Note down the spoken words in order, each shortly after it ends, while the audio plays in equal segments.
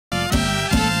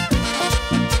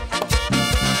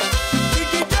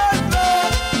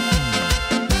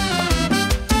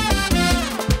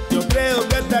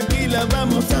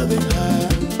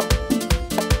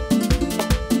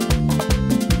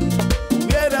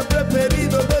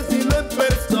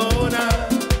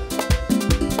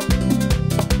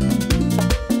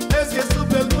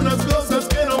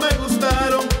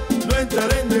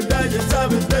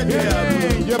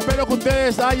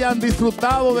hayan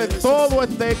disfrutado de todo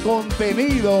este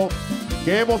contenido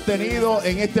que hemos tenido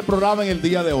en este programa en el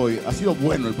día de hoy. Ha sido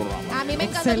bueno el programa. A mí me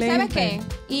encantó, ¿tú sabes qué?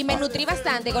 Y me nutrí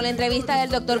bastante con la entrevista del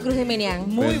doctor Cruz Jiménez.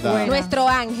 Muy buena. Nuestro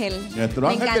ángel. Nuestro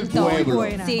me ángel del encantó.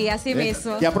 pueblo. Sí, así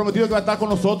mismo. Que ha prometido que va a estar con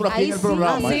nosotros aquí en el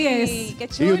programa. Así es. Qué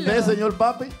chulo. ¿Y usted, señor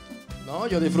Papi? No,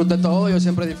 yo disfruto de todo, yo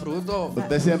siempre disfruto.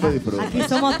 Usted siempre disfruta. Aquí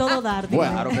somos todo dar.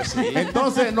 Bueno, claro que sí.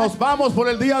 Entonces nos vamos por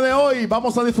el día de hoy.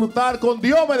 Vamos a disfrutar con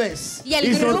Diomedes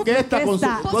y su orquesta. Con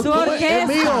su orquesta. ¿Es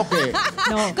mío o qué?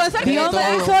 No. Con su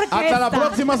orquesta. Hasta la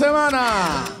próxima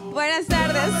semana. Buenas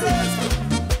tardes.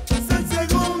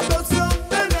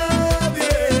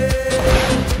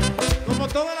 Como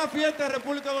toda la fiesta de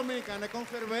República Dominicana, es con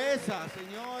cerveza,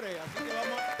 señores. Así que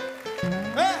vamos.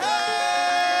 ¡Eh,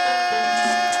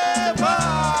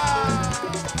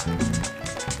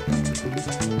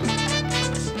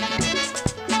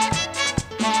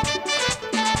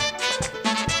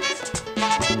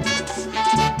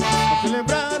 A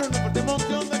celebrar una fuerte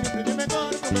emoción de mi primer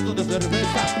mejor con de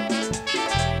cerveza.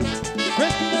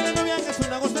 Vestida de novia que es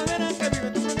una gozadera que vive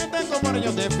en tu planeta como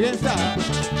niños de fiesta.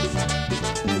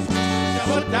 La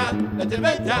bolsa, la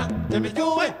cerveza, se me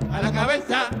sube a la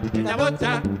cabeza. La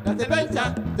bolsa, la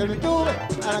cerveza, se me sube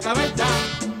a la cabeza.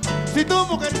 Si tu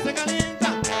mujer se calienta,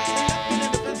 ella tiene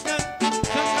refrescar,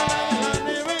 sácala de la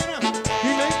nevera y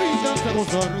la invitan a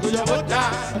gozar. La bolsa,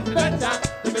 la cerveza,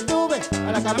 se me sube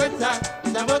a la cabeza.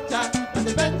 La bolsa, la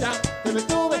cerveza, se me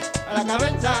sube a la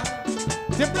cabeza.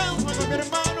 Siempre un juego mi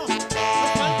hermano, no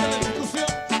falta la discusión,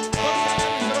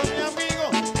 porque mi amigo,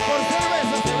 por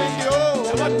cerveza se vendió.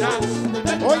 La bolsa,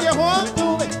 oye Juan,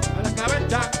 sube a la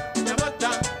cabeza. La bolsa,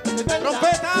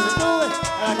 trompeta, sube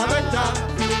a la cabeza.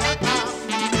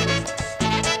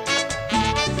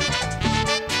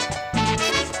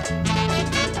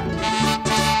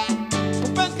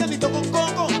 Un pescadito con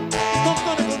coco,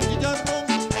 tostones con chicharrón,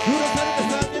 y una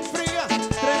cerveza bien fría,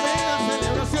 tremenda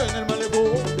celebración en el Malibu.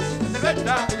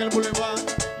 Cerveza en el Boulevard,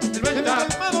 cerveza en el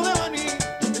colmado de Baní,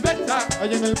 cerveza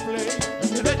allá en el Play,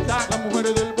 cerveza las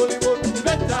mujeres del voleibol,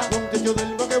 cerveza los muchachos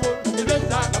del basquetbol,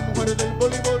 cerveza las mujeres del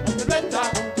voleibol, cerveza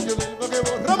los muchachos del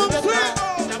basquetbol. ¡Ramoncito!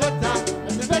 La bolsa,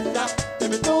 la cerveza, se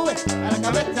me sube a la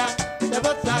cabeza. La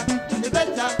bolsa, la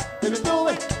cerveza, se me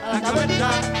sube a la cabeza.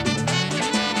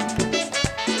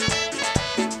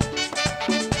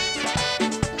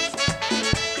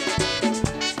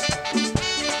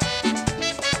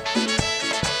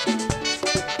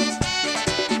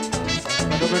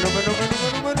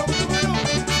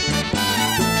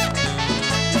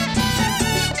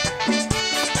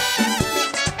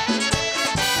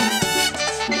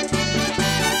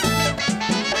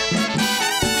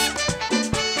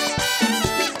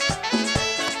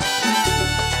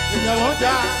 La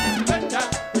bocha,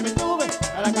 se me sube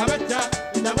a la cabeza.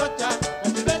 La bocha, la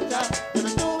cerveza, se me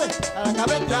sube a la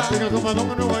cabeza. En el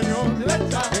comadón en Nueva York,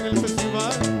 en el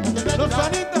festival, los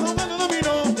panitas jugando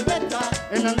dominó,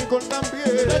 en la Lincoln también,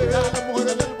 las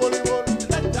mujeres del voleibol, los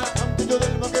muchachos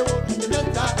del basquetbol,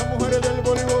 las mujeres del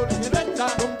voleibol, los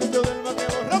muchachos del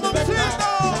basquetbol. ¡Ramoncito!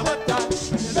 La bocha,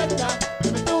 la cerveza,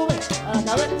 se me sube a la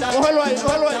cabeza. Cógelo ahí,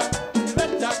 cógelo ahí. La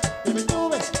cerveza, se me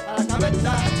sube a la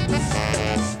cabeza.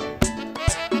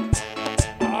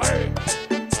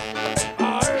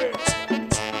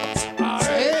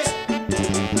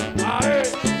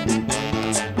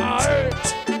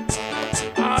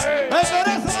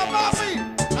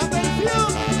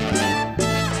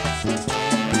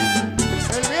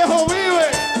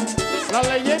 La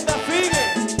leyenda sigue.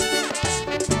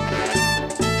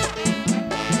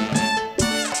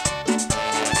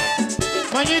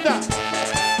 Mañita.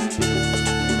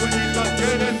 Mi mañita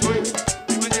tiene swing,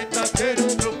 mi mañita tiene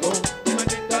un truco, mi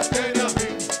mañita tiene a mí,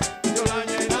 yo la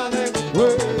llena de gusto.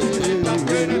 Mi mañita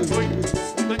tiene swing,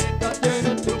 mi mañita tiene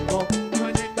un truco, mi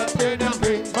mañita tiene a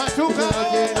mí, Machuca. Yo la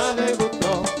llena de gusto.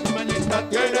 Mi mañita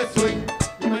tiene swing,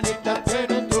 mi mañita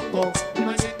tiene un truco, mi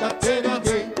mañita tiene a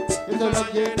mí, yo la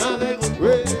llena de gusto.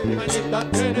 Mi mañita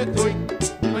tiene swing,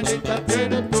 mi mañita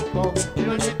tiene truco, mi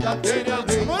mañita tiene a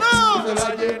mí, se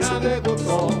la llena de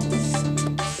gusto.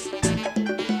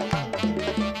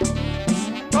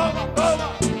 Toma, toma,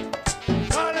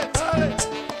 dale, dale.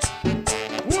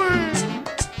 Uy.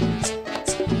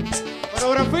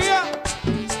 Coreografía,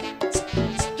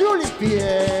 Julie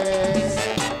Pierre.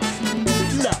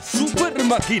 La Super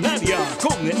Maquinaria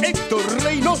con Hector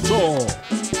Reynoso.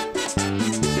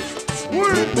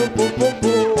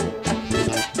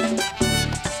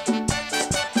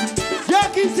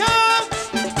 Jackie Chan.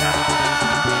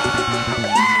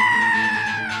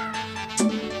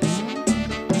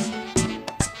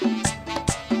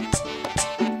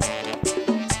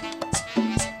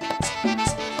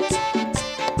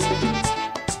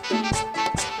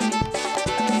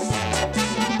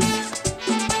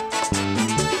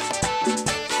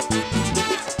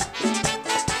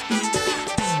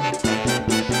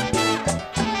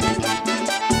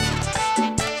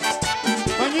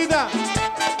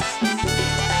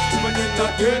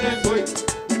 tiene swing,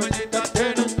 mi mañita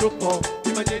tiene un truco,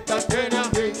 mi mañita tiene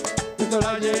así, esto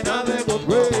la llena de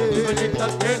gusto. Mi mañita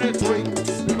tiene swing,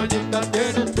 mi mañita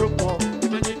tiene un truco, mi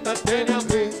mañita tiene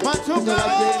así, esto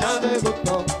la llena de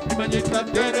gusto. Mi mañita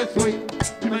tiene swing,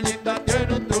 mi mañita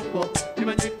tiene un truco, mi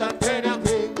mañita tiene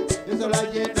así, esto la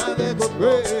llena de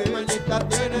gusto. Mi mañita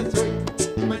tiene swing,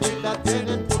 mi mañita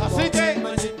tiene un truco, así que mi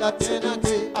mañita tiene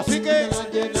aquí, así que la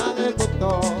llena de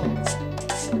gusto.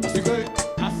 Así que,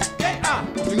 así que,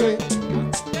 así que,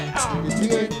 así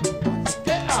que,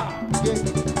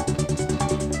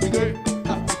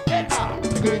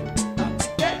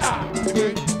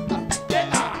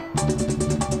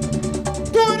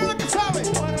 tú eres la que sabe,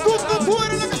 tú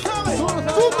eres la que sabe,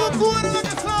 tú eres la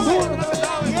que sabe.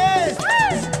 Yes,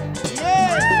 yes,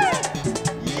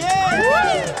 yes,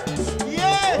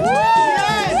 yes,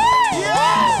 yes,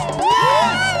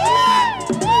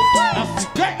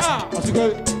 así que,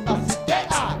 así que,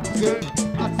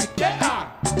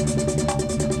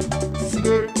 así que, así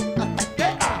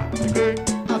que,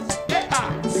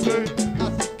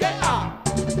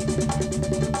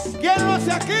 ¿quién lo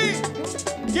hace aquí?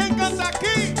 ¿Quién canta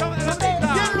aquí?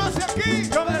 ¿Quién lo hace aquí? ¿Quién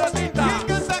canta aquí? ¿Quién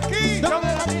canta aquí? ¿Quién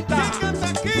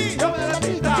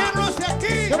lo hace aquí?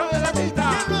 ¿Quién lo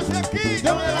hace aquí?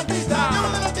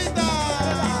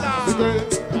 Así que,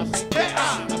 así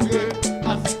que,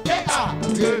 así que,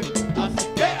 así que,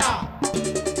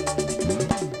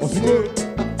 así que,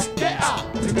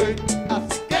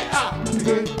 así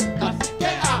que, así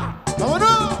que, ¡vámonos!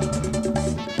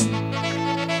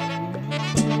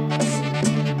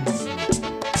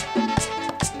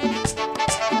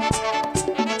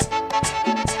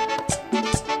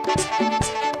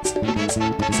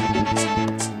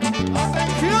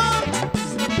 ¡Atención!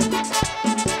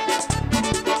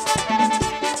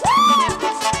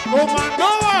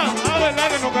 ¡Comandova! Ah, verdad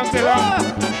que nos cancelaron.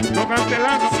 Nos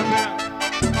cancelaron.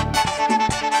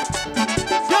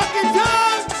 ¡Jackie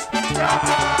Chan!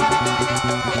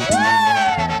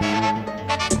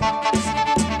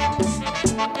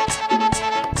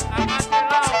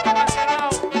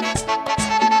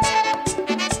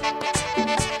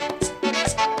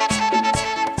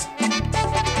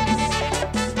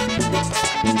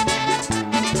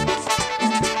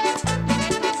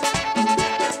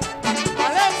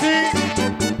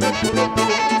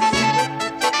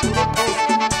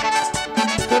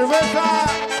 Cerveza,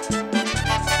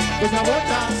 esa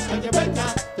bota, la lleveta,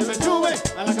 se me sube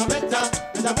a la cabeza,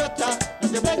 esa bota, la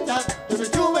lleveta, se me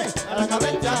sube a la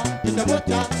cabeza, esa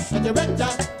bota, la lleveta,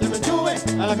 se me sube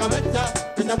a la cabeza,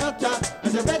 esa bota, la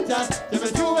lleveta, se me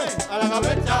sube a la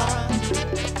cabeza.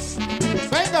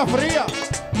 Venga, fría.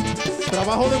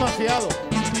 Trabajo demasiado.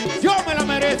 Yo me la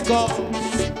merezco.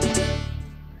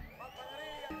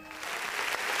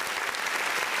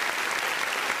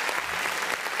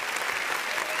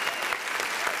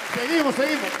 Seguimos.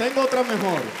 Tengo otra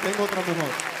mejor.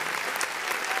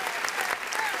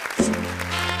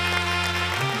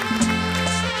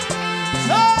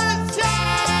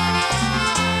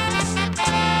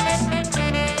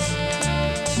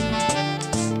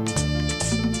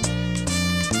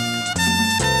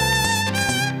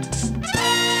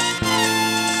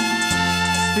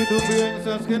 Si tú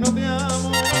piensas que no te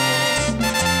amo,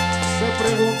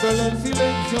 pregúntale al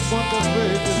silencio cuántas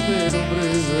veces te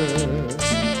nombré.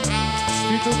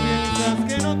 Si tú piensas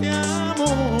que no te amo,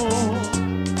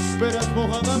 verás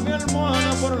mojada mi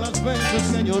almohada por las veces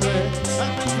que lloré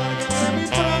al pensar que de mis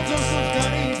brazos, tus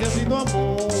caricias y tu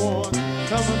amor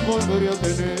jamás volvería a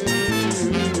tener.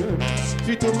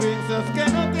 Si tú piensas que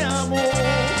no te amo, es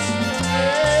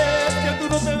que tú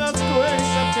no te das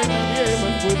cuenta que nadie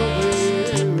más puedo ver.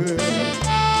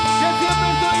 Que siempre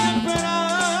estoy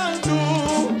esperando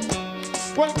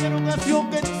cualquier ocasión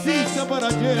que exista para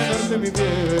llenarte mi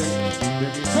piel de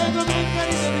mis besos, de mis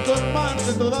caricias y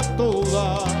colmarte toda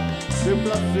de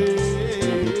placer.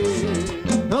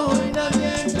 No hay nadie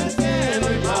en el cielo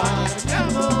y mar, mi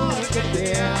amor, que te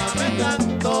ame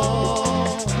tanto.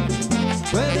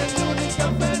 Tú eres mi única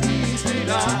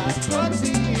felicidad, por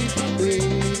ti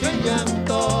yo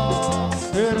llanto.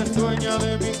 Eres dueña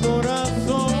de mi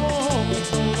corazón, de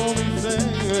todo mi ser.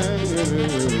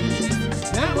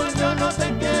 Mi amor, yo no te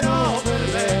quiero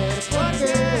perder,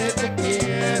 porque te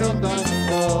quiero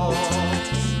tanto.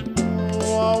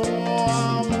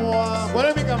 ¿Cuál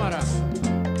es mi cámara?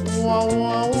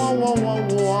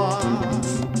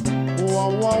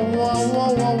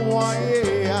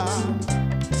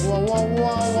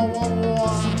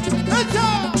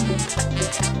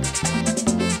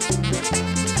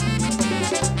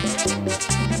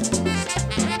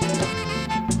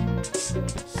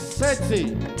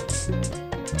 Sexy.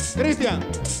 Cristian,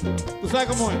 ¿tú sabes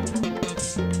cómo es?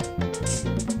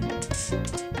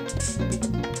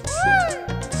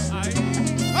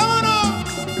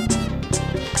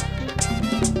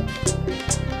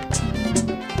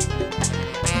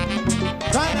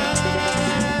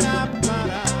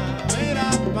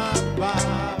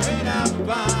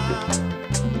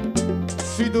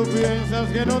 Si tú piensas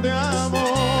que no te amo,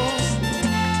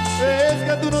 es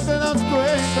que tú no te das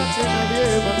cuenta que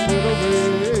nadie más puedo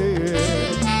ver.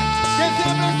 Que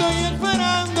siempre estoy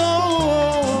esperando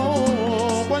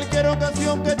cualquier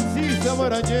ocasión que exista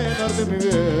para llenarte mi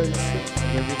bien.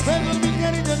 De mis besos, mis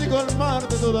caricias y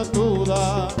colmarte toda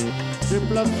de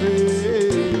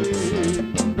placer.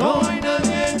 No hay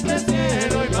nadie en este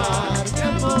cielo y mar, mi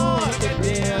amor, que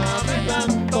te ame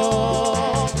tanto.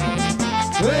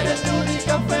 Tú eres mi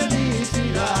única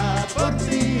felicidad, por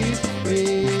ti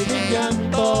sufrir mi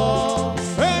llanto.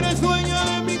 Eres dueña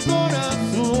de mi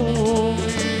corazón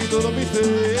y todo mi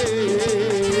ser.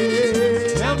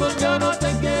 Mi amor, yo no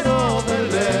te quiero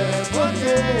perder,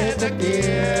 porque te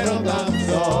quiero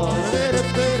tanto.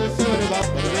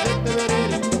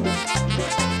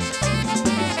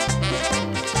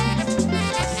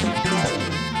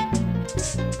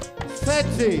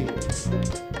 Sexy.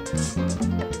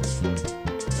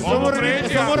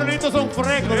 Esos morenitos son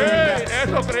frescos.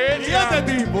 Eso creen. Y este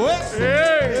tipo,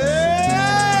 ¿eh?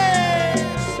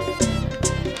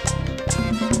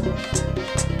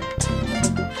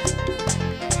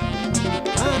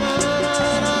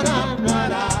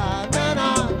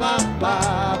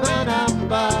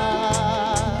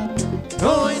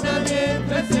 No hay nadie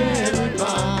entre el cielo y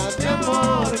mar, mi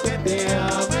amor, que te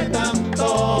ame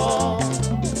tanto.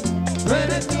 Tú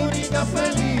eres mi única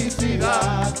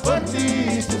felicidad, por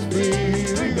ti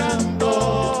suspiro y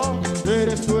canto.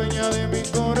 Eres dueña de mi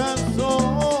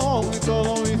corazón y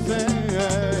todo mi ser.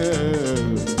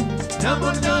 Mi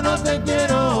amor, yo no te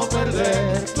quiero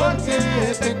perder, porque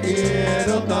te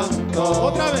quiero tanto.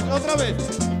 Otra vez.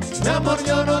 Mi amor,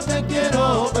 yo no te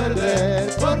quiero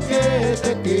perder, porque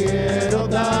te quiero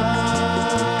tanto.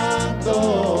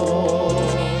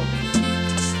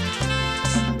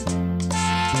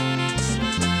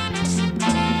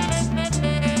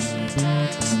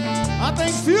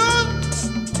 ¡Atención!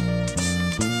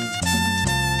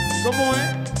 ¿Cómo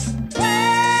es?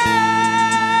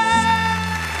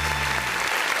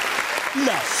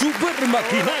 La Super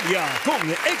Maquinaria con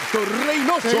Hector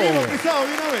Reynoso. Seguimos pisado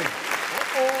de una vez.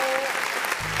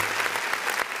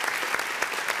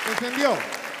 Se encendió.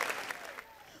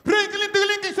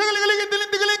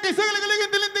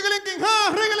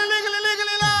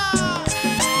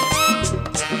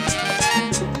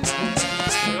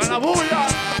 ¡La bulla!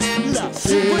 La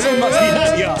Super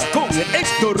Maquinaria con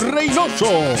Hector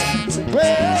Reynoso.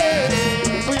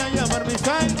 Voy a llamar mi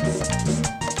san.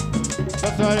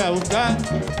 Pasaré a buscar.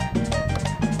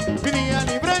 Mi día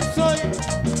libre soy.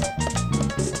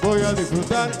 Voy a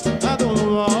disfrutar a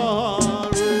todo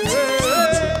dar.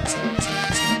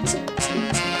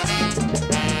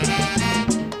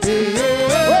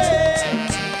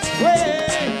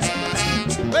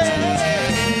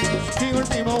 Sin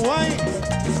último guay.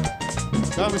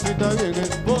 Camiseta bien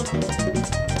sport.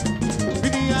 Mi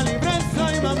día libre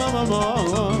soy, mamá.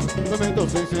 Momento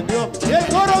se incendió. Y el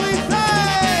coro dice: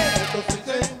 esto se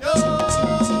incendió.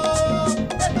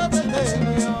 Esto se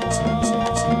incendió.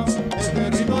 Este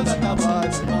ritmo de acabar,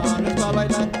 hermano, es para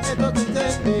bailar. Esto se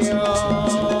incendió.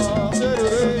 Esto se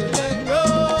incendió.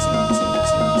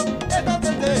 Esto se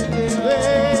incendió.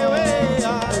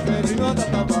 Este ritmo de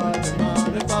acabar,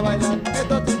 hermano, es para bailar.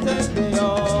 Esto se incendió.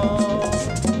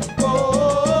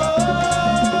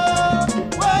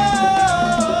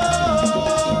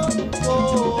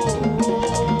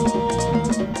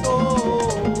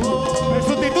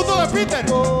 Peter.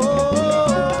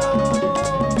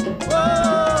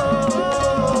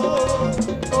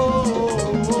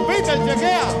 Peter,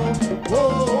 chequea.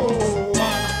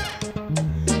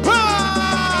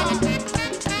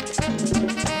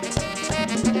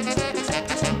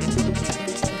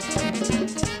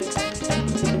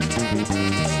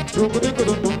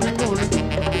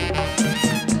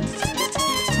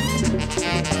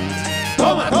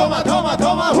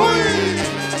 Toma. ¡Uy!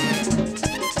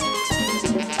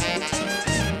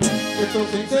 Esto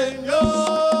se incendió,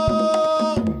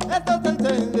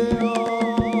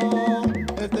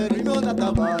 este ritmo de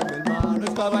atabar, mi hermano,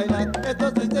 es para bailar.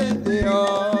 Esto se incendió,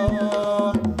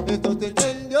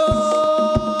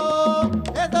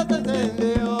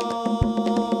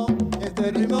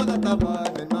 este ritmo de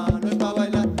atabar, mi hermano, es para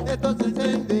bailar. Esto se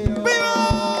incendió. ¡Viva!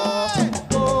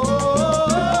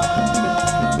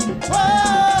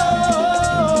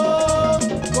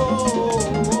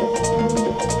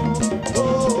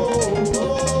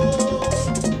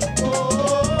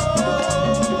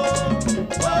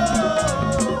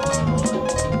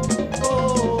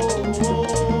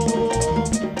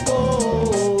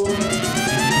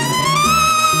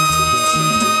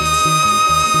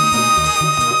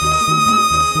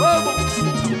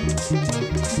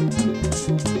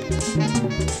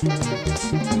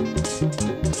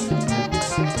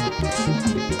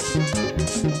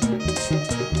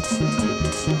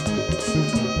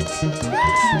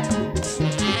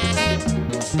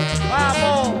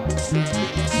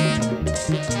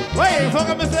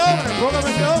 enfócame ese hombre, enfócame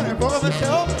ese hombre, enfócame ese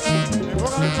hombre,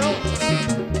 enfócame ese hombre.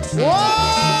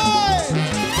 ¡Uy!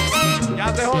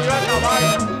 Ya te jodió esta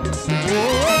vaina.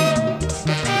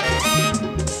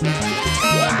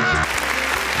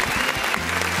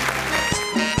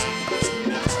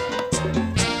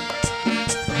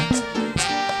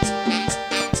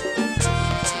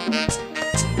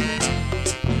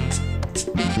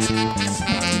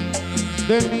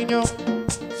 Del niño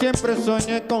siempre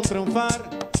soñé con triunfar,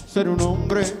 ser un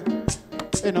hombre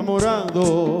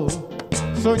enamorado.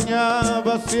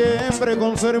 Soñaba siempre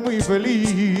con ser muy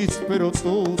feliz, pero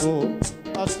todo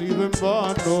ha sido en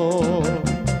vano,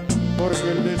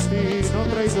 porque el destino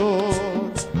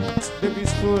traidor de mis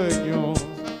sueños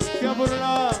se ha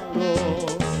burlado.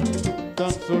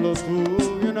 Tan solo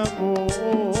tuve un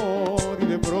amor y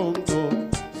de pronto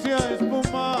se ha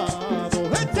espumado.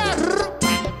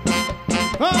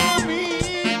 Para mí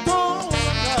todo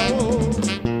acabó,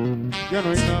 ya no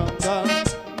hay nada,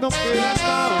 no queda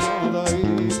nada y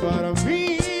para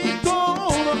mí todo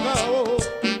acabó,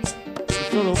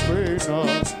 solo pena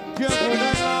llevo en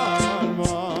el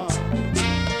alma.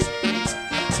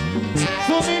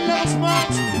 Subir las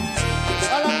manos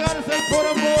a la cárcel por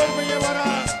amor me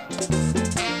llevará.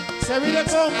 Te vi de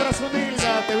compra,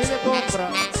 Sunilda, te vi de compra.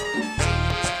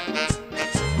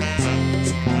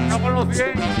 Estamos los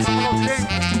 100, estamos los 100.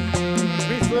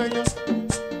 Mis sueños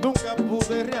nunca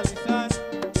pude realizar,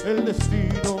 el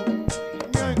destino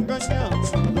me ha engañado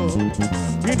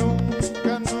y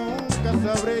nunca, nunca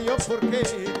sabré yo por qué,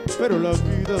 pero la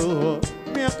vida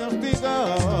me ha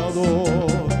castigado,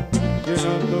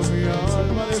 llenando mi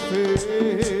alma de fe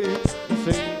y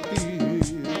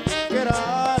sentir que era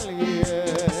alguien.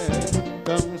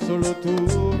 Tan solo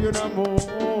tuve un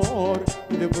amor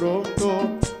y de pronto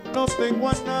no tengo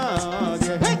a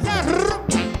nadie.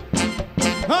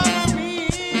 Para mí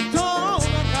todo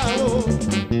acabó,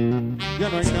 ya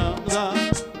no hay nada,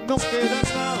 no queda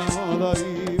nada y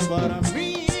para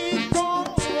mí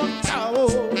todo acabó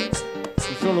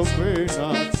y solo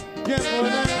penas llevo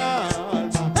en el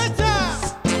alma. ¡Echa!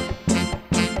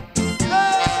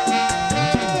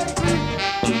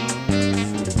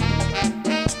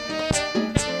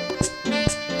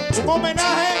 Un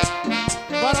homenaje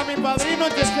para mi padrino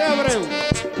Cheche Abreu.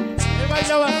 Él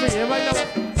bailaba así, él bailaba así.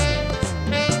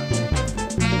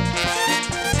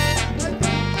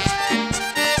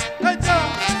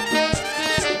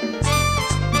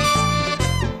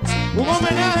 Un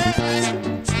homenaje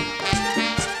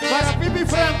para Pipi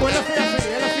Franco, él hacía así,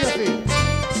 él hacía así.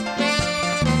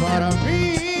 Para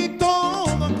mí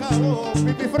todo acabó,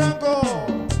 Pipi Franco,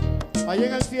 allá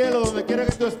en el cielo, donde quiera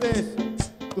que tú estés,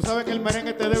 tú sabes que el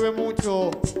merengue te debe mucho,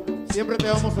 siempre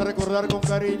te vamos a recordar con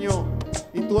cariño,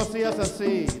 y tú hacías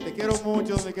así, te quiero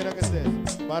mucho donde quiera que estés.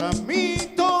 Para mí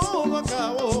todo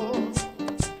acabó,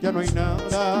 ya no hay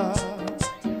nada,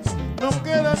 no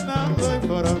queda nada, y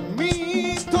para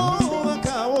mí todo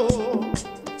acabó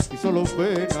y solo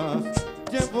penas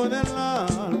llevo en el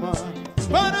alma.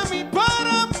 Para mí,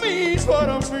 para mí,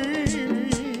 para mí,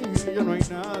 ya no hay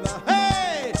nada,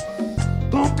 hey,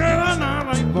 no queda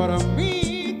nada y para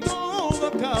mí todo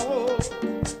acabó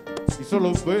y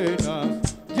solo penas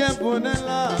llevo en el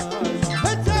alma.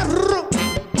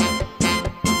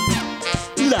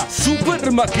 La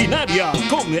Super Maquinaria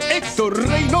con Hector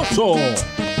Reynoso.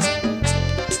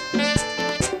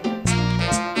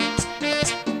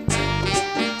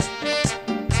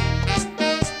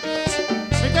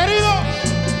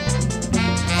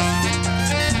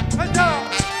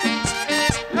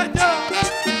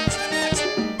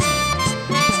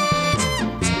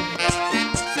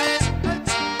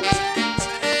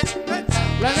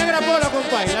 La negra pola,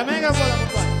 compadre, la negra pola,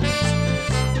 compadre.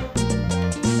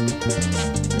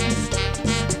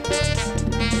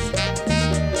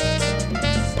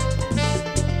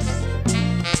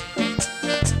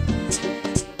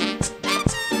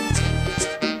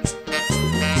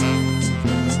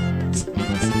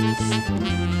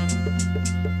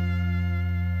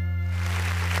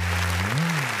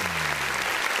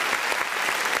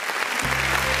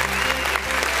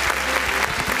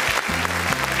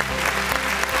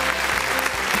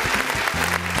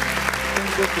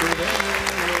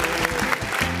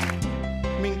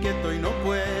 Me inquieto y no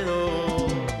puedo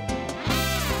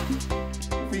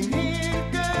fingir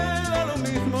que da lo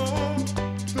mismo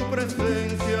tu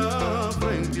presencia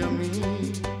frente a mí,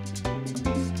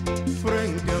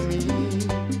 frente a mí.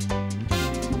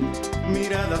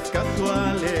 Miradas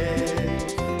casuales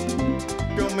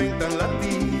que aumentan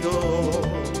latidos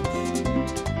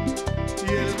y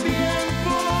el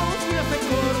tiempo se hace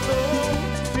corto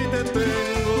si te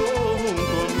tengo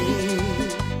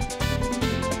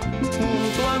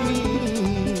junto a mí.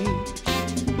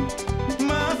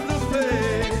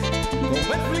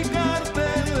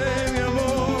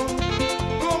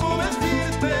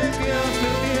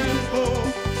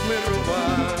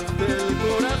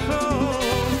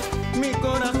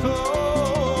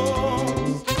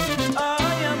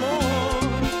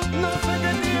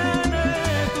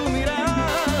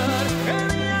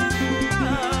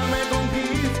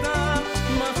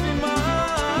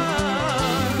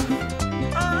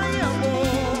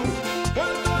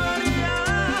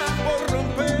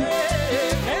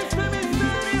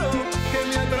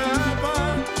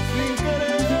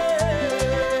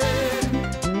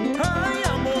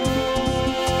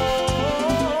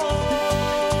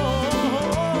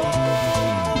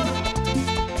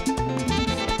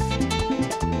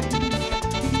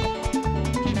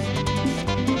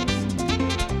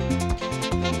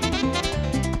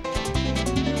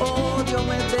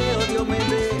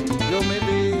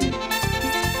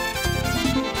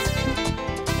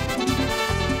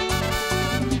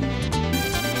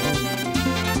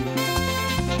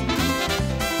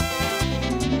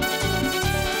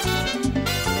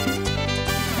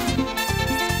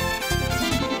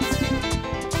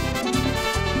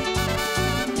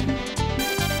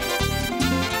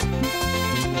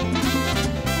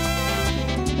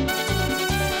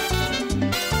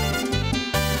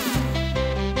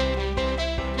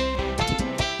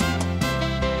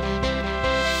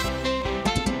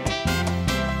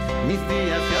 mis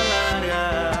días se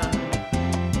alargan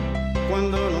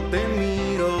cuando no te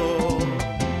miro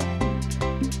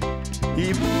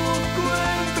y busco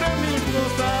entre mis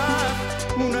cosas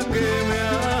una que me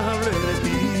hable de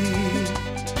ti,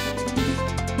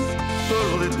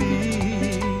 solo de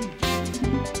ti.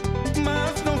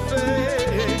 Mas no sé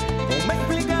cómo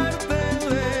explicarte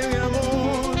de mi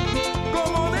amor,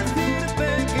 cómo decirte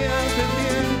que hace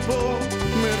tiempo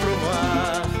me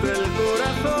robaste el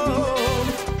corazón,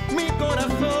 mi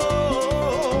corazón.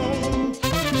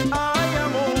 Ay,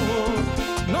 amor,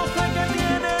 no sé qué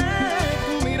tiene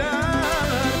tu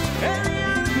mirar, el día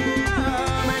a día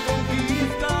me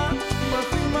conquista más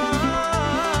y más.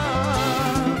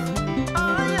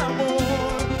 Ay,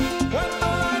 amor, cuánto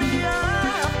daría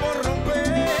por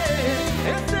romper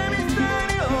ese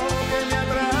misterio que me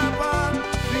atrapa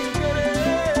sin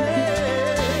querer.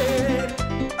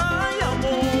 Ay,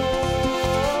 amor.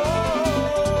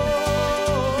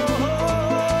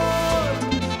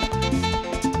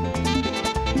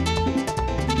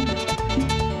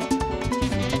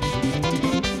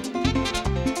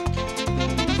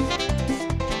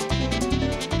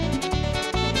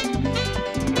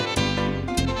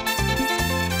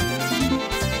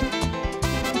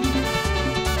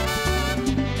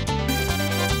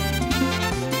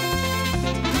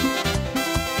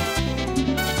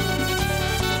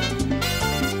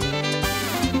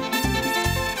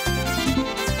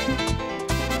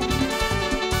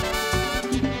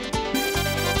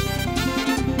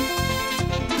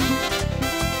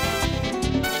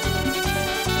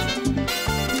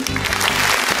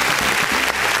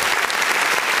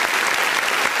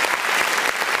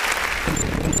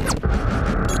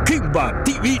 KIMBA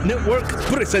TV Network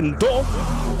presentó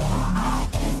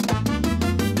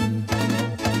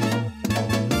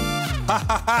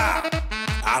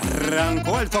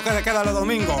Arrancó el toque de queda los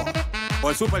domingos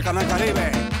por Super Canal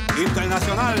Caribe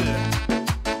Internacional.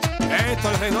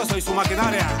 Hector Reynoso y su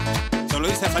maquinaria. Se lo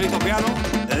dice Felito Piano,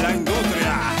 la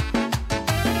industria.